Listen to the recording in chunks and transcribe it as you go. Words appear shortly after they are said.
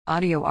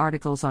Audio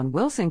articles on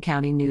Wilson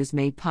County News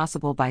made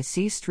possible by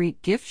C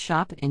Street Gift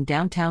Shop in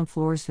downtown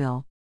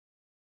Floresville.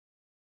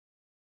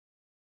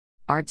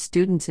 Art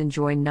students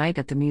enjoy night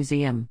at the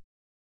museum.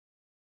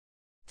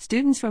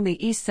 Students from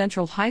the East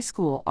Central High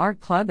School Art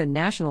Club and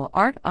National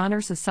Art Honor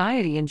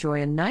Society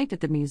enjoy a night at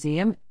the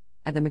museum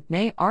at the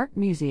McNay Art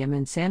Museum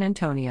in San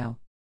Antonio.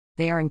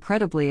 They are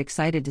incredibly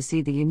excited to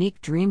see the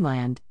unique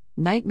Dreamland,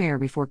 Nightmare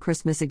Before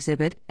Christmas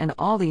exhibit and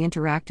all the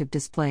interactive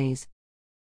displays.